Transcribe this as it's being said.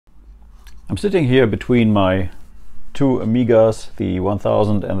I'm sitting here between my two Amigas, the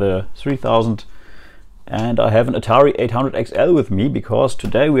 1000 and the 3000, and I have an Atari 800 XL with me because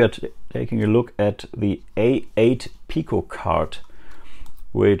today we are taking a look at the A8PicoCart,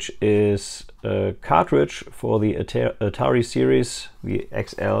 which is a cartridge for the Atari series, the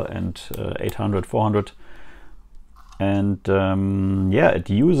XL and 800, 400. And yeah, it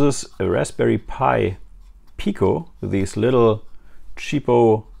uses a Raspberry Pi Pico, these little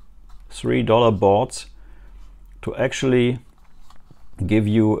cheapo $3 boards, to actually give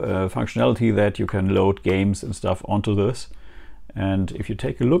you a functionality that you can load games and stuff onto this. And if you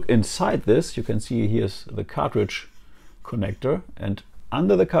take a look inside this, you can see here's the cartridge connector, and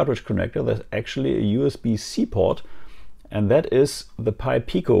under the cartridge connector there's actually a USB-C port, and that is the Pi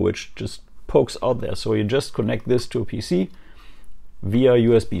Pico, which just pokes out there. So you just connect this to a PC via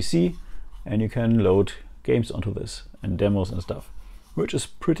USB-C and you can load games onto this and demos and stuff, which is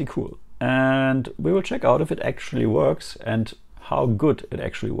pretty cool. And we will check out if it actually works and how good it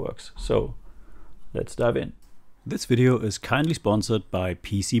actually works. So let's dive in. This video is kindly sponsored by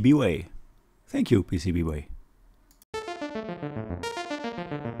PCBWay. Thank you, PCBWay.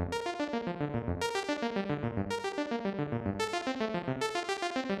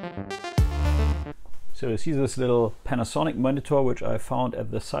 So you see this little Panasonic monitor which I found at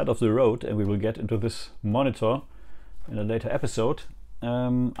the side of the road, and we will get into this monitor in a later episode.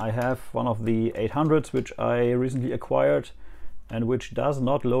 I have one of the 800s which I recently acquired and which does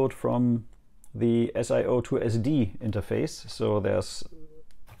not load from the SIO to SD interface, so there's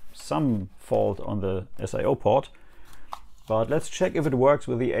some fault on the SIO port. But let's check if it works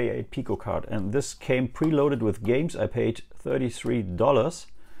with the A8PicoCart. And this came preloaded with games. I paid $33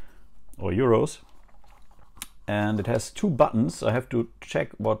 or euros. And it has two buttons. I have to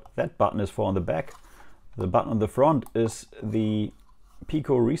check what that button is for on the back. The button on the front is the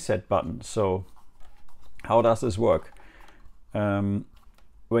Pico reset button. So how does this work? When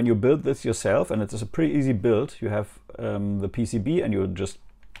you build this yourself, and it's a pretty easy build, you have the PCB and you just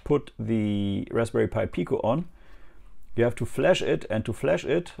put the Raspberry Pi Pico on. You have to flash it, and to flash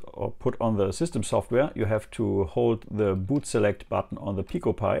it or put on the system software, you have to hold the boot select button on the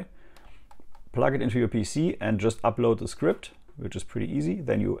Pico Pi, plug it into your PC and just upload the script, which is pretty easy.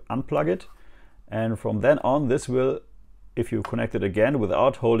 Then you unplug it, and from then on this will, if you connect it again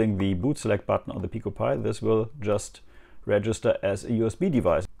without holding the boot select button on the Pico Pi, this will just register as a USB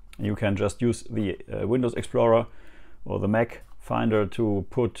device. You can just use the Windows Explorer or the Mac Finder to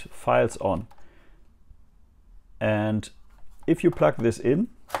put files on. And if you plug this in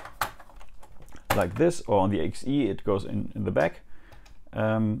like this, or on the XE it goes in the back,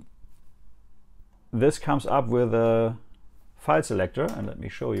 this comes up with a file selector, and let me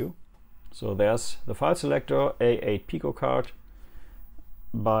show you. So there's the file selector, A8PicoCart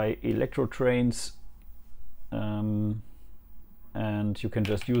by Electrotrains, and you can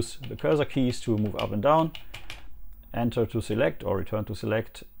just use the cursor keys to move up and down, enter to select or return to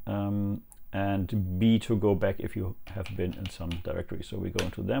select, and B to go back if you have been in some directory. So we go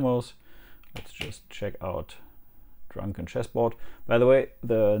into demos. Let's just check out Drunken Chessboard. By the way,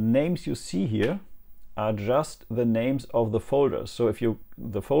 the names you see here are just the names of the folders. So if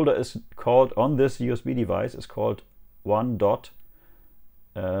the folder is called on this USB device is called 1.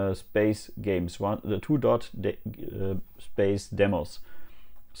 Space games, the 2. Space demos.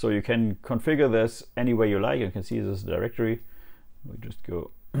 So you can configure this any way you like. You can see this directory. We just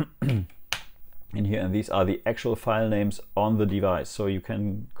go in here, and these are the actual file names on the device. So you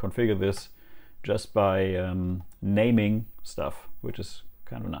can configure this just by naming stuff, which is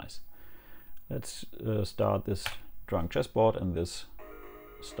kind of nice. Let's start this Drunk Chessboard, and this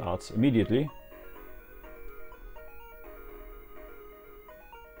starts immediately.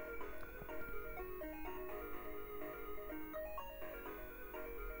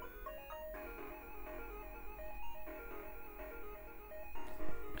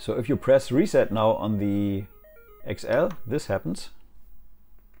 So if you press reset now on the XL, this happens.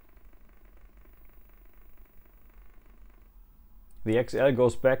 The XL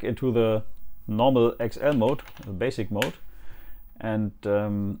goes back into the normal XL mode, the basic mode, and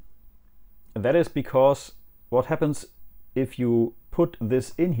that is because what happens if you put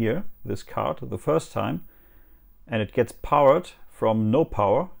this in here, this card, the first time, and it gets powered from no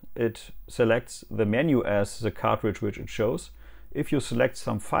power, it selects the menu as the cartridge which it shows. If you select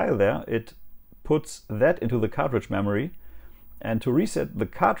some file there, it puts that into the cartridge memory, and to reset the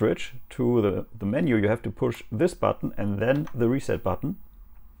cartridge to the menu you have to push this button and then the reset button,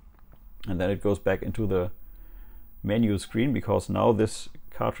 and then it goes back into the menu screen, because now this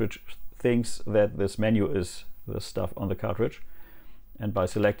cartridge thinks that this menu is the stuff on the cartridge. and by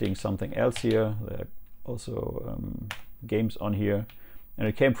selecting something else here, there are also games on here, and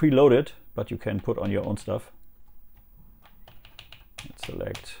it came preloaded, but you can put on your own stuff. Let's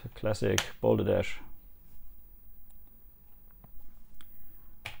select classic Balderdash.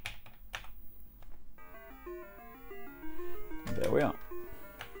 There we are.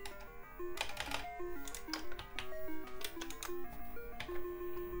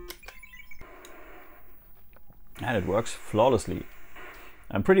 And it works flawlessly.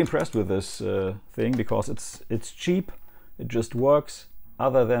 I'm pretty impressed with this thing because it's cheap. It just works.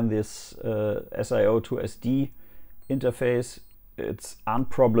 Other than this SIO to SD interface, it's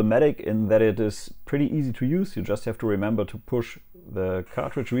unproblematic in that it is pretty easy to use. You just have to remember to push the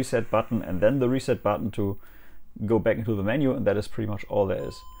cartridge reset button and then the reset button to go back into the menu, and that is pretty much all there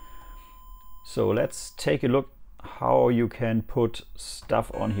is. So let's take a look how you can put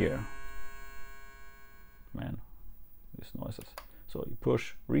stuff on here. Man, these noises. So you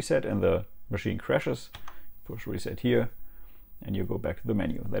push reset and the machine crashes, push reset here, and you go back to the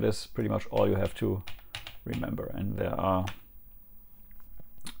menu. That is pretty much all you have to remember. And there are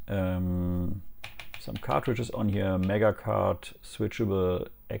some cartridges on here, PEcoCart, switchable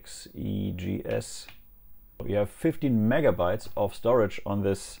XEGS. We have 15 megabytes of storage on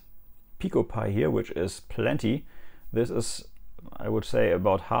this PicoPi here, which is plenty. This is, I would say,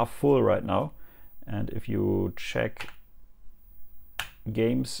 about half full right now. And if you check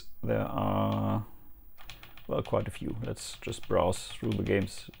games, there are, well, quite a few. Let's just browse through the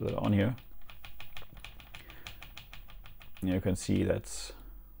games that are on here. You can see that's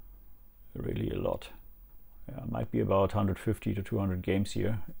really a lot. Yeah, might be about 150 to 200 games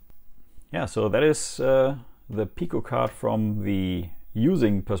here. Yeah, so that is the PicoCart from the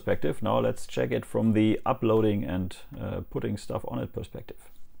using perspective. Now let's check it from the uploading and putting stuff on it perspective.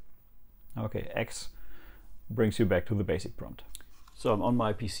 Okay, X brings you back to the basic prompt. So I'm on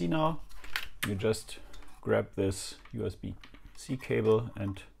my PC now. You just grab this USB-C cable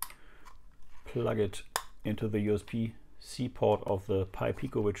and plug it into the USB-C port of the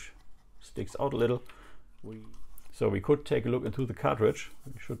Pi-Pico, which sticks out a little. So we could take a look into the cartridge.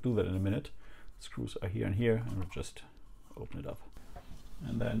 We should do that in a minute. Screws are here and here, and we'll just open it up.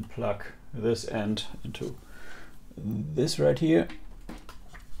 And then plug this end into this right here.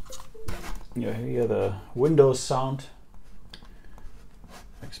 You hear the Windows sound.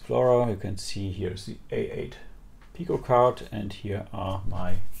 Explorer, you can see here's the A8PicoCart, and here are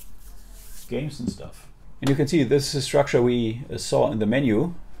my games and stuff. And you can see this is the structure we saw in the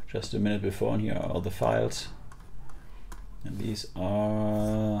menu just a minute before, and here are all the files. And these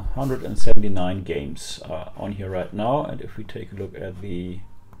are 179 games on here right now. And if we take a look at the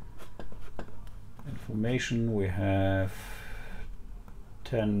information, we have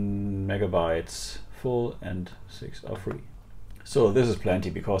 10 megabytes full and 6 are free. So this is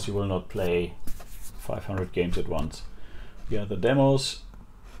plenty because you will not play 500 games at once. Here are the demos,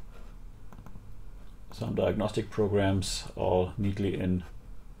 some diagnostic programs, all neatly in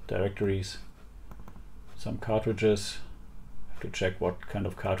directories, some cartridges. To check what kind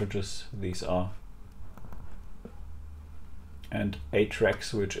of cartridges these are, and 8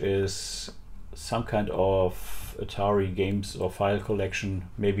 tracks, which is some kind of Atari games or file collection,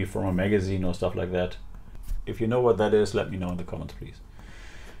 maybe from a magazine or stuff like that. If you know what that is, let me know in the comments, please.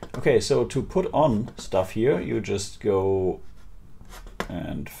 Okay, so to put on stuff here, you just go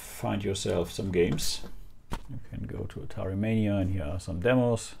and find yourself some games. You can go to Atari Mania, and here are some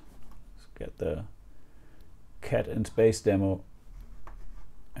demos. Let's get the Cat in Space demo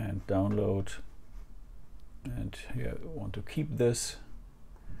and download, and here I want to keep this.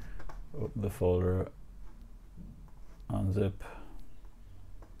 Open the folder, unzip,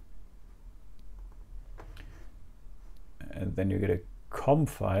 and then you get a COM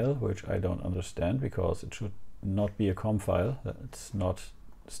file, which I don't understand because it should not be a COM file. Let's not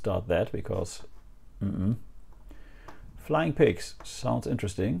start that because Flying Pigs sounds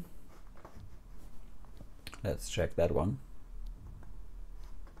interesting. Let's check that one.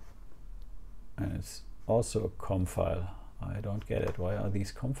 And it's also a COM file. I don't get it. Why are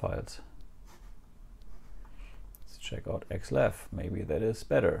these COM files? Let's check out XLAF. Maybe that is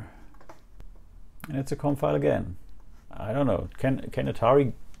better. And it's a COM file again. I don't know. Can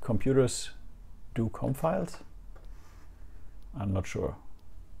Atari computers do COM files? I'm not sure.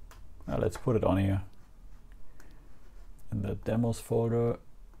 Now let's put it on here in the demos folder.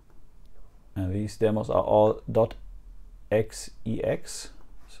 And these demos are all .xex,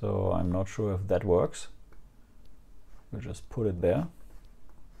 so I'm not sure if that works. We'll just put it there.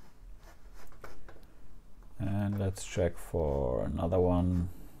 And let's check for another one.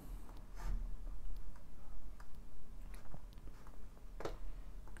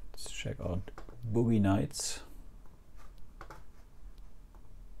 check out Boogie Nights.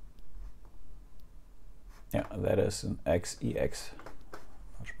 Yeah, that is an XEX,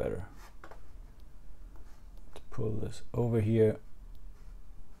 much better. Let's pull this over here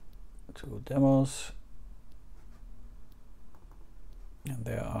to demos. And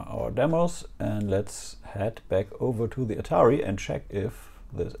there are our demos, and let's head back over to the Atari and check if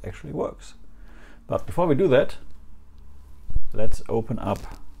this actually works. But before we do that, let's open up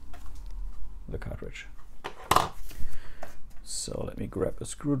the cartridge. So let me grab a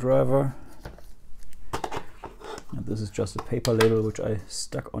screwdriver. And this is just a paper label which I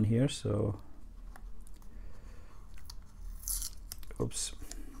stuck on here, so oops,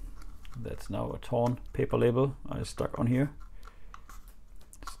 that's now a torn paper label I stuck on here.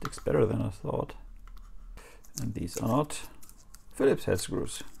 Sticks better than I thought. And these are not Phillips head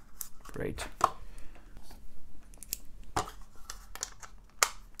screws. Great.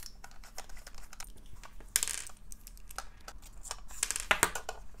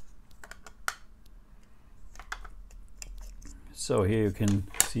 So here you can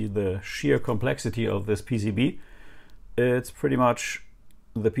see the sheer complexity of this PCB. It's pretty much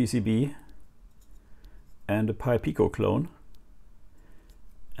the PCB and a A8PicoCart clone.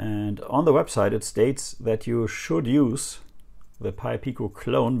 And on the website it states that you should use the A8PicoCart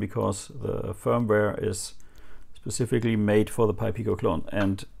clone because the firmware is specifically made for the A8PicoCart clone.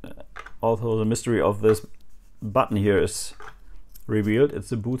 And although the mystery of this button here is revealed, it's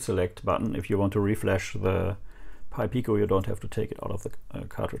the boot select button. If you want to reflash the A8PicoCart, you don't have to take it out of the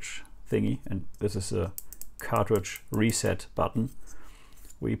cartridge thingy. And this is a cartridge reset button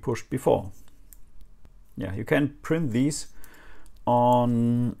we pushed before. Yeah, you can print these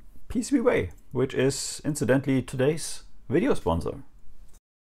on PCBWay, which is incidentally today's video sponsor.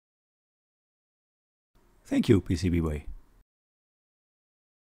 Thank you, PCBWay.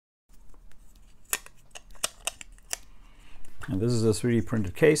 And this is a 3D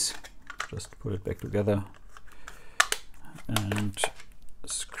printed case. Just put it back together and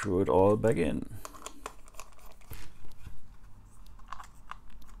screw it all back in.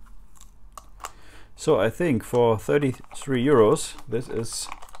 So I think for 33 euros, this is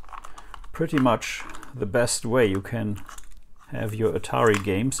pretty much the best way you can have your Atari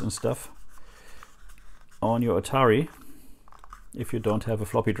games and stuff on your Atari if you don't have a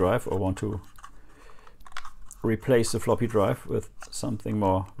floppy drive or want to replace the floppy drive with something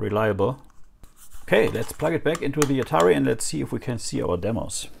more reliable. Okay, let's plug it back into the Atari and let's see if we can see our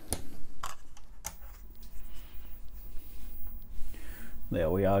demos. There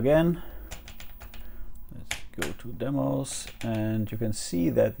we are again. Go to demos, and you can see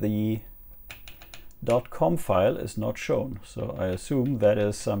that the .com file is not shown. So I assume that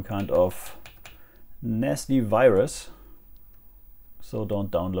is some kind of nasty virus. So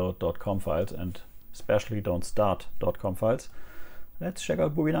don't download .com files, and especially don't start .com files. Let's check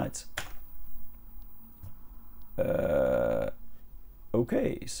out Boogie Nights.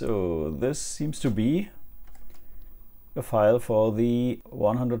 Okay, so this seems to be a file for the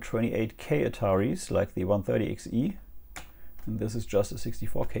 128K Ataris, like the 130XE, and this is just a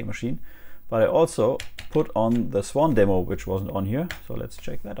 64K machine. But I also put on the Swan demo, which wasn't on here, so let's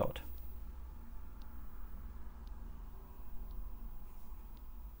check that out.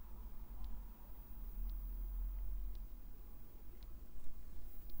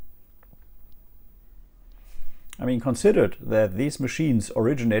 I mean, considered that these machines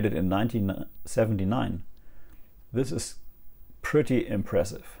originated in 1979, this is pretty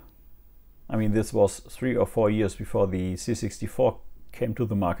impressive. I mean, this was 3 or 4 years before the C64 came to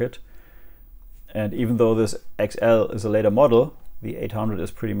the market. And even though this XL is a later model, the 800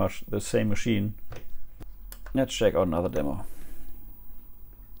 is pretty much the same machine. Let's check out another demo.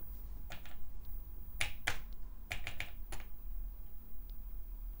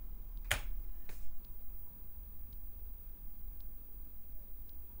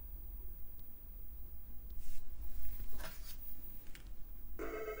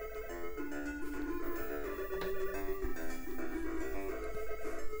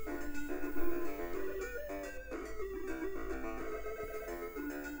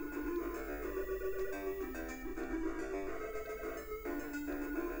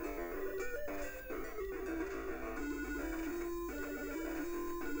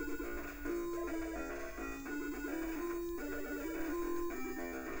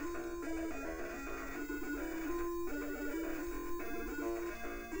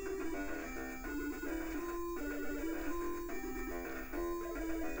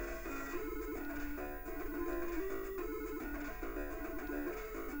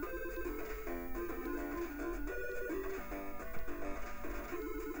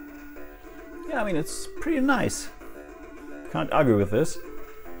 yeah, I mean, it's pretty nice. Can't argue with this.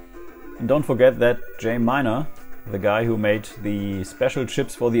 And don't forget that Jay Miner, the guy who made the special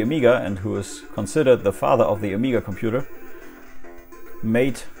chips for the Amiga and who is considered the father of the Amiga computer,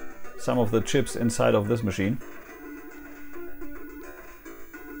 made some of the chips inside of this machine.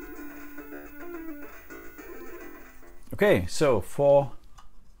 Okay, so for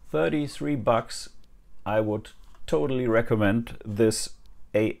 33 bucks, I would totally recommend this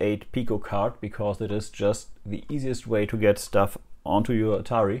A8 PicoCart because it is just the easiest way to get stuff onto your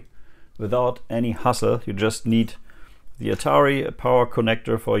Atari without any hassle. You just need the Atari, a power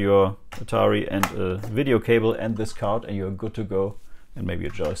connector for your Atari, and a video cable and this card, and you're good to go. And maybe a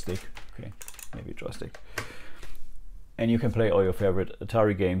joystick. Okay, maybe a joystick. And you can play all your favorite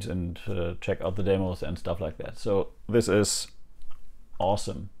Atari games and check out the demos and stuff like that. So this is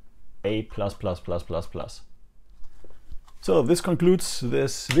awesome. A+++++. So this concludes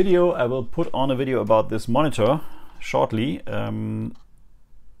this video. I will put on a video about this monitor shortly.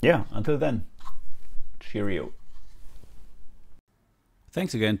 Yeah, until then, cheerio.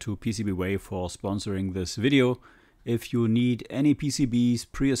 Thanks again to PCBWay for sponsoring this video. If you need any PCBs,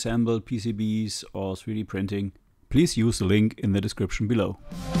 pre-assembled PCBs or 3D printing, please use the link in the description below.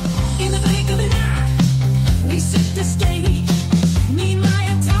 In the blink of an eye, we set the stage. Me and my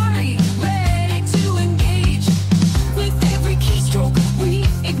Atari, ready to engage. With every keystroke, we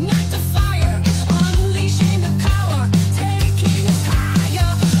ignite the fire, unleashing the power, taking us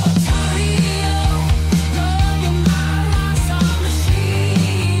higher. Atari, love your mind, our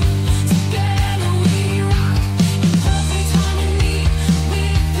machine. Together we rock in perfect harmony.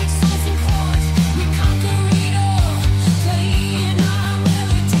 With pixels and chords, we conquer it all. Playing our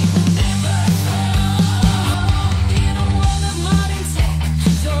melody will never fall. In a world of modern tech,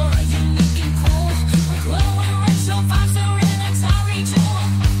 you're unique and cool. We're glowing retro vibes are in Atari tool.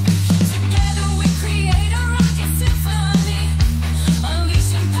 Together we create a rocket symphony,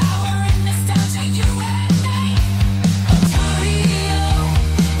 unleashing power and nostalgia, you and me. Atari,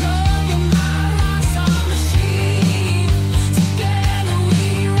 love your mind, our machine. Together we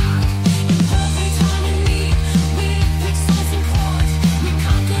rock in perfect harmony. With pixels and chords, we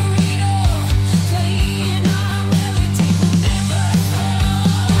conquer it all. Playing our melody will never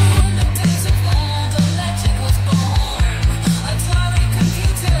fall. In the days of old, a legend was born. Atari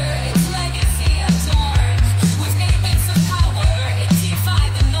computer, its legacy adorned. With inmates of power, it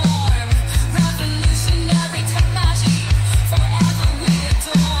defied the norm. Revolutionary technology, forever we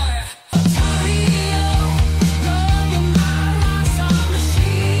adore. Atari, love your mind, our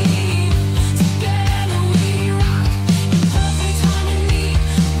machine. Together we rock in perfect harmony.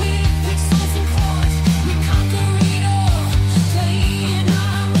 With pixels and chords, we conquer it all. Playing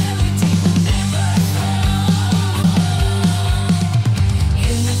our melody will never fall.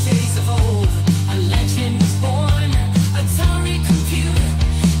 In the days of old, a legend was born. Atari computer,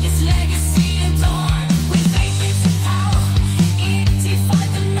 its legacy adorned. With 8 bits of power, it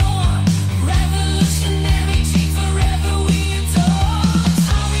defied the norm. Revolutionary, forever we adore.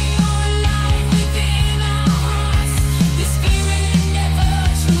 Atari, you're alive within our hearts. The spirit never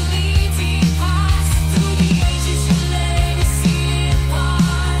truly departs. Through the ages, your legacy it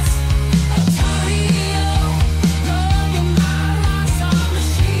was. Atari, love your mind, our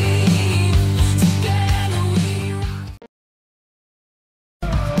machine. Together we rock.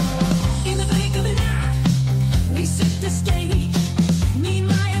 In the blink of an eye, we set the stage. Me and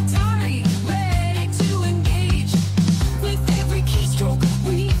my Atari, ready to engage. With every keystroke,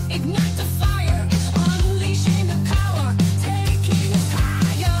 we ignite the fire, unleashing the power, taking us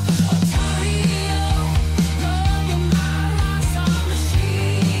higher. Atari, love your mind, our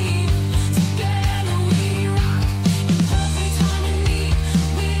machine. Together we rock in perfect harmony.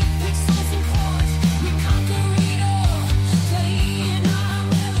 With pixels and chords, we conquer it all. Playing our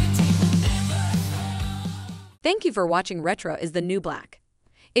melody will never fall. Thank you for watching Retro is the New Black.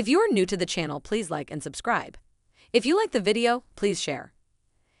 If you're new to the channel, please like and subscribe. If you like the video, please share.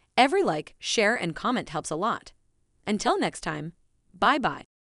 Every like, share, and comment helps a lot. Until next time, bye-bye.